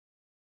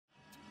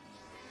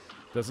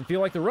Doesn't feel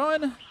like the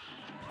run.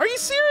 Are you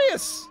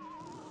serious?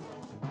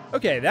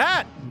 Okay,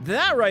 that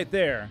right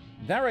there.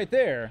 That right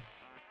there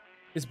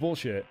is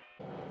bullshit.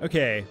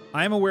 Okay,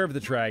 I'm aware of the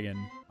dragon.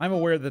 I'm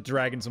aware that the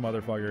dragon's a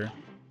motherfucker.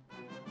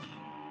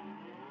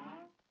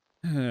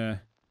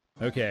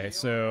 Okay,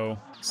 so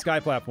sky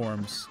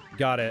platforms.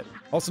 Got it.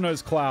 Also known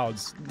as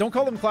clouds. Don't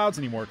call them clouds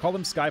anymore. Call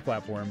them sky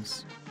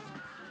platforms.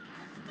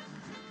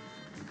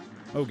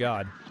 Oh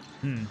god.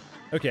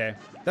 Okay.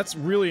 That's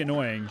really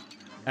annoying,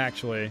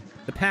 actually.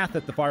 The path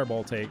that the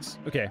fireball takes.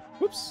 Okay.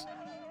 Whoops.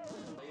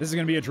 This is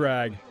gonna be a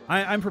drag.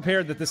 I'm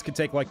prepared that this could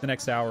take like the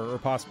next hour or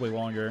possibly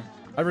longer.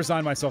 I've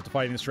resigned myself to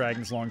fighting this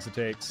dragon as long as it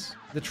takes.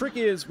 The trick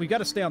is, we've got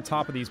to stay on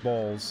top of these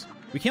balls.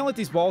 We can't let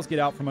these balls get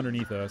out from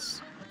underneath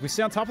us. If we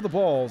stay on top of the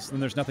balls, then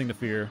there's nothing to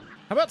fear.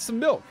 How about some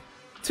milk?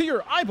 To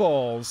your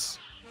eyeballs!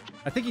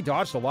 I think he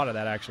dodged a lot of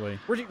that, actually.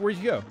 Where'd you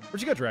go?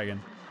 Where'd you go, dragon?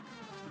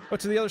 Oh,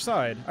 to the other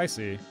side. I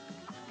see.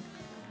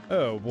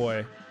 Oh,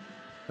 boy.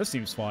 This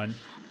seems fun.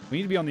 We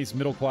need to be on these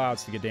middle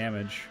clouds to get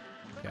damage.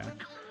 Okay.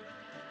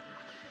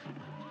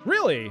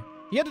 Really?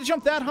 You had to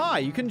jump that high.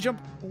 You couldn't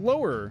jump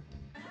lower.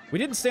 We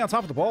didn't stay on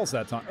top of the balls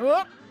that time.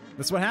 Oh,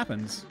 that's what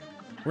happens.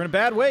 We're in a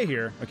bad way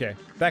here. Okay,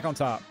 back on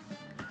top.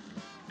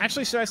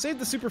 Actually, should I save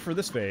the super for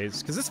this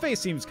phase? Because this phase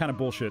seems kind of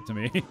bullshit to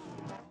me.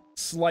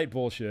 Slight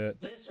bullshit.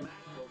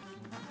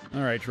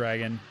 Alright,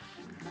 dragon.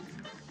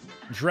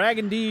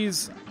 Dragon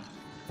D's.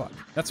 Fuck.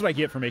 That's what I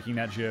get for making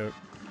that joke.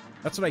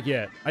 That's what I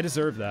get. I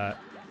deserve that.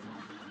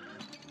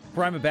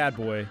 For I'm a bad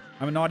boy.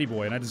 I'm a naughty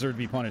boy, and I deserve to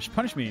be punished.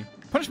 Punish me.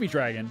 Punish me,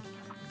 dragon.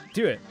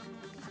 Do it.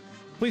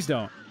 Please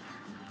don't.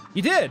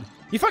 You did!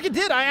 You fucking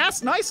did! I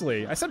asked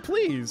nicely! I said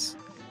please!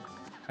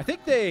 I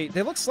think they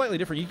look slightly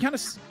different. You kind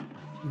of...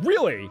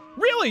 Really?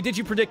 Really did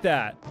you predict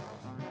that?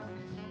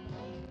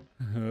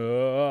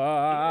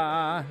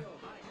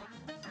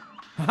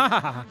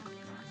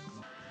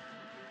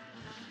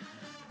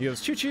 He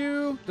goes,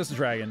 choo-choo! Does the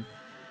dragon.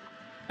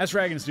 As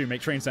dragons do, make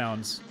train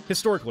sounds.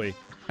 Historically.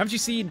 Haven't you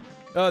seen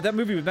that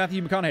movie with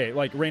Matthew McConaughey?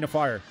 Like, Reign of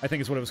Fire, I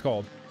think is what it was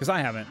called. Because I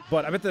haven't.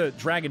 But I bet the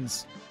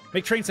dragons...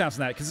 make train sounds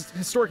in that, because it's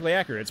historically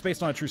accurate. It's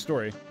based on a true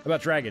story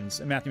about dragons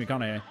and Matthew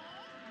McConaughey.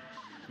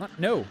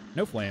 No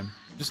flame.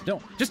 Just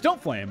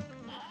don't flame.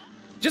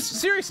 Just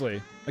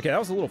seriously. Okay, that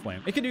was a little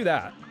flame. It can do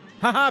that.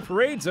 Haha,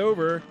 parade's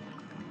over.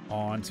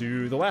 On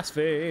to the last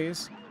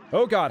phase.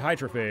 Oh god,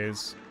 Hydra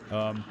phase.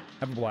 Have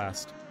a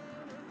blast.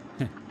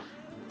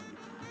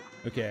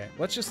 Okay,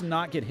 let's just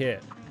not get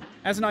hit.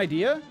 As an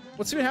idea,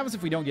 let's see what happens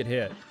if we don't get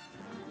hit.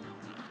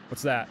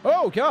 What's that?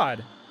 Oh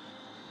god!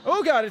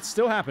 Oh god, it's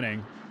still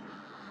happening.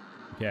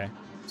 Okay,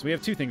 so we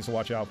have two things to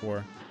watch out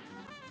for.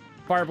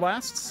 Fire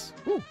blasts.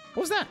 Ooh,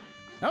 what was that?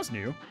 That was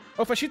new.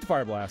 Oh, if I shoot the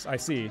fire blast, I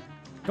see.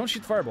 Don't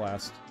shoot the fire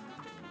blast.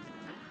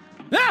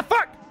 Ah,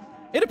 fuck!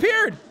 It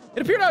appeared!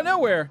 It appeared out of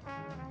nowhere.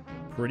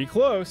 Pretty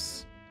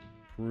close.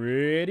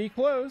 Pretty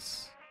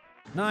close.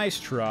 Nice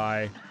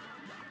try.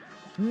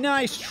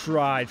 Nice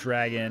try,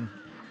 dragon.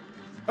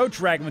 Oh,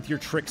 dragon with your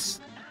tricks.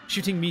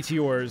 Shooting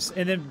meteors,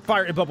 and then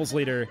fire and bubbles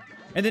later.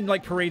 And then,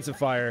 like, parades of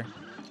fire.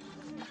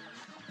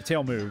 The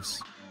tail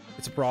moves.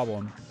 It's a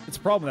problem. It's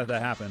a problem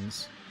that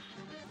happens.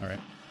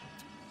 Alright.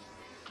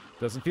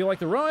 Doesn't feel like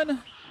the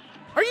run.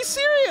 Are you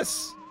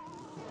serious?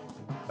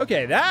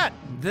 Okay, that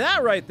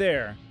right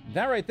there.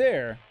 That right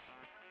there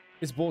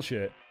is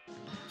bullshit.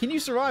 Can you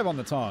survive on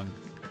the tongue?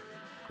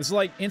 Is it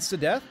like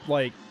insta-death?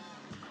 Like,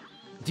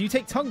 do you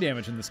take tongue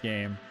damage in this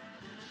game?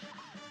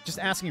 Just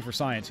asking for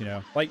science, you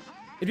know? Like,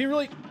 it'd be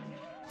really...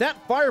 That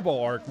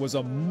fireball arc was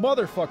a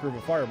motherfucker of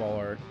a fireball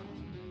arc.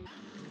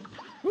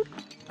 Whoop.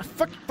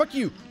 Fuck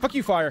you! Fuck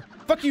you, fire!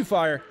 Fuck you,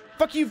 fire!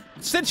 Fuck you,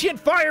 sentient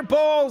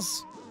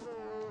fireballs!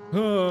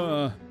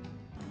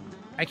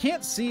 I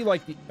can't see,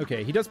 like, the...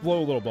 Okay, he does blow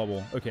a little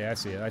bubble. Okay, I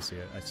see it, I see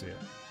it, I see it.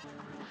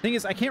 Thing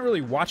is, I can't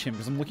really watch him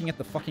because I'm looking at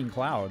the fucking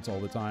clouds all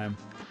the time.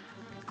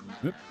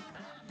 Oop.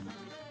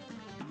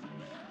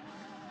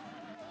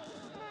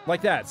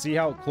 Like that. See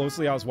how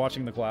closely I was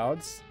watching the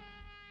clouds?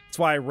 That's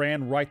why I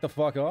ran right the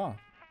fuck off.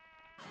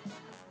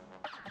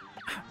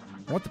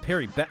 I want the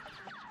parry back.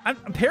 I'm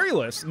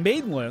parryless,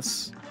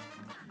 maidenless.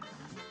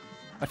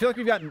 I feel like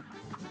we've gotten...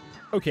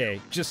 Okay,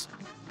 just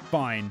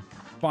fine.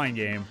 Fine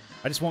game.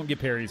 I just won't get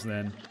parries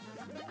then.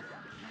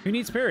 Who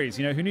needs parries?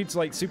 You know, who needs,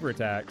 like, super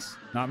attacks?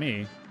 Not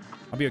me.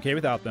 I'll be okay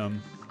without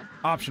them.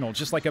 Optional,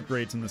 just like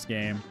upgrades in this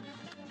game.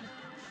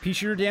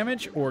 Pea-shooter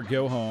damage or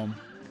go home.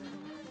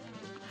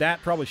 That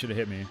probably should have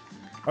hit me.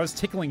 I was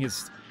tickling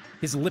his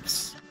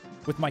lips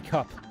with my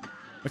cup,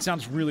 which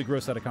sounds really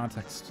gross out of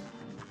context.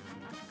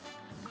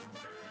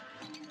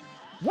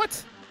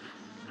 What?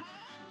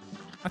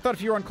 I thought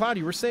if you were on Cloud,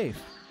 you were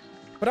safe.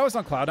 But I was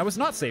on Cloud. I was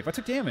not safe. I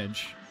took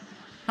damage.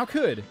 How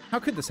could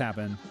this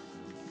happen?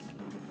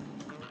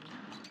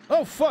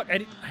 Oh, fuck. I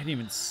didn't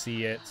even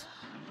see it.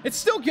 It's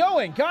still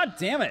going. God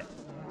damn it.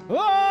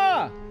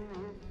 Ah!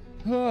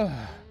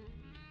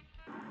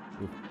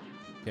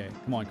 Okay,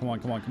 come on, come on,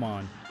 come on, come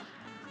on.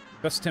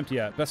 Best attempt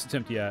yet. Best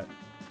attempt yet.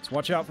 Just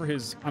watch out for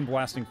his I'm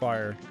blasting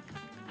fire.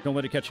 Don't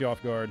let it catch you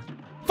off guard.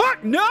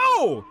 Fuck,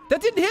 no!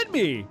 That didn't hit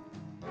me!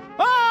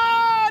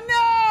 Ah!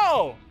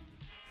 No!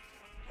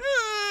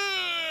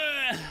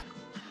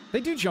 They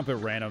do jump at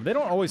random. They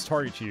don't always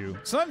target you.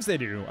 Sometimes they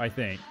do, I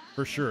think,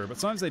 for sure. But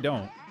sometimes they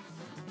don't.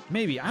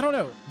 Maybe. I don't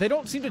know. They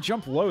don't seem to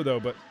jump low, though,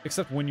 but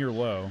except when you're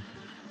low.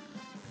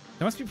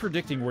 They must be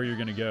predicting where you're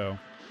going to go.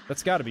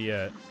 That's got to be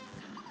it.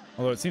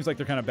 Although it seems like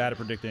they're kind of bad at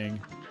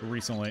predicting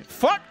recently.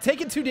 Fuck!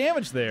 Taking 2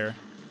 damage there.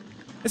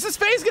 Is this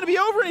phase going to be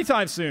over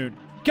anytime soon?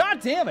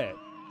 God damn it!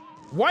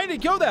 Why did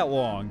it go that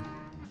long?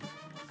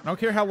 I don't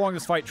care how long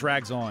this fight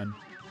drags on.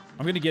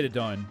 I'm going to get it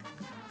done.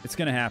 It's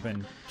going to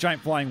happen.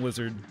 Giant flying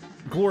lizard.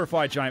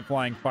 Glorified giant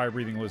flying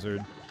fire-breathing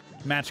lizard.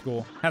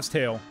 Magical. Has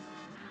tail.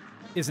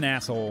 Is an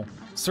asshole.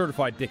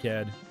 Certified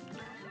dickhead.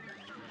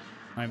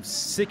 I'm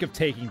sick of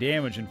taking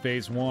damage in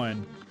phase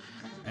 1.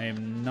 I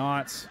am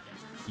not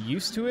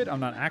used to it. I'm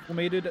not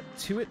acclimated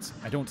to it.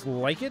 I don't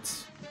like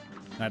it.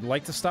 And I'd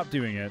like to stop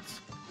doing it.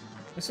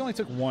 This only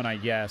took 1, I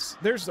guess.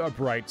 There's a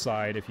bright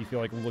side if you feel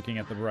like looking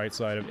at the bright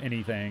side of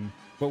anything.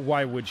 But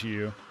why would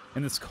you?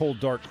 In this cold,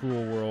 dark,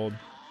 cruel world.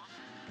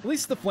 At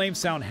least the flames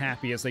sound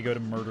happy as they go to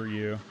murder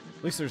you.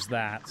 At least there's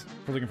that.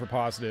 If we're looking for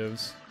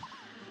positives.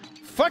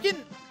 Fucking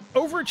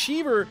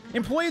overachiever,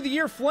 Employee of the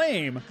Year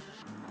Flame.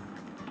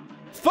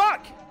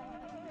 Fuck!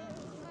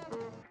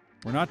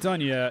 We're not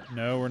done yet.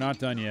 No, we're not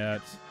done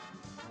yet.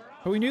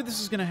 But we knew this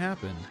was gonna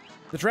happen.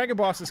 The Dragon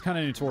Boss is kind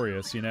of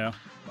notorious, you know?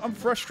 I'm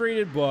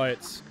frustrated,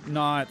 but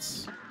not...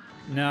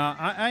 Nah,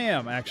 I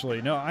am,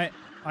 actually. No, I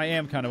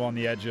am kind of on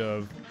the edge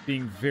of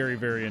being very,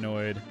 very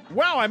annoyed.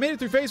 Wow, I made it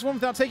through phase 1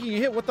 without taking a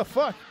hit. What the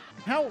fuck?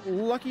 How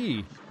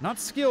lucky. Not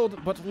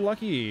skilled, but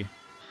lucky.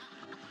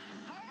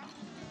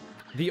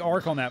 The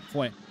arc on that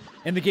flame.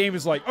 And the game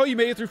is like, oh, you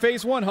made it through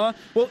phase 1, huh?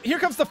 Well, here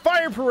comes the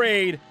fire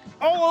parade.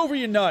 All over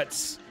you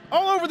nuts.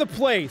 All over the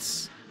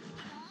place.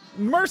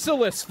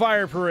 Merciless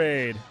fire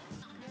parade.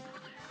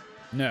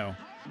 No.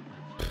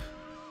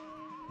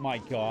 My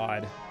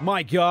God.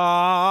 My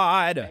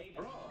God.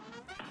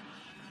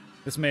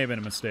 This may have been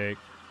a mistake.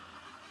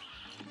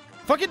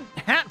 Fucking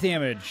hat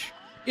damage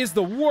is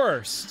the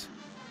worst.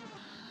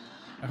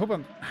 I hope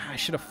I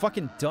should have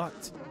fucking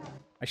ducked.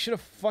 I should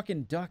have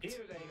fucking ducked.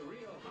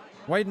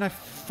 Why didn't I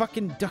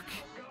fucking duck?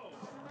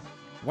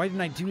 Why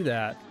didn't I do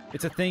that?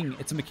 It's a thing.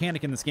 It's a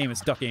mechanic in this game.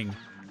 It's ducking.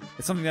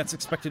 It's something that's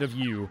expected of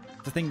you.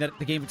 It's a thing that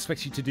the game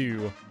expects you to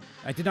do.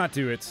 I did not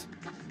do it.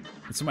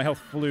 And so my health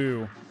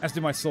flew, as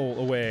did my soul,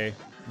 away,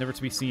 never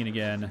to be seen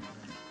again.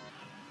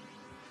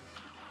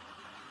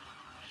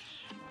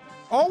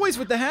 Always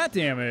with the hat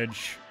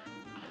damage.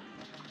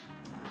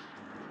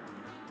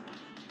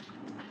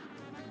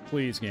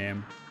 Please,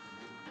 game.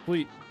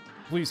 Please,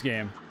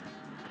 game.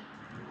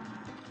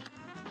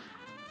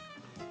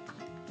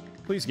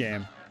 Please,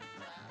 game.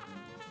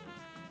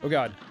 Oh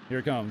God, here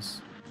it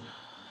comes.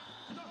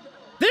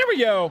 There we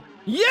go!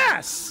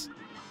 Yes!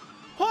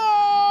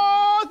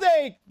 Oh,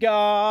 thank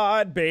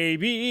God,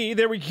 baby.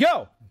 There we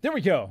go. There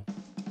we go.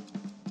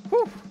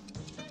 Whew.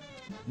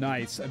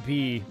 Nice, a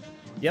B.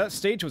 Yeah, that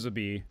stage was a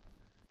B.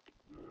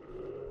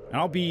 And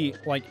I'll be,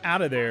 like,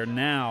 out of there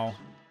now.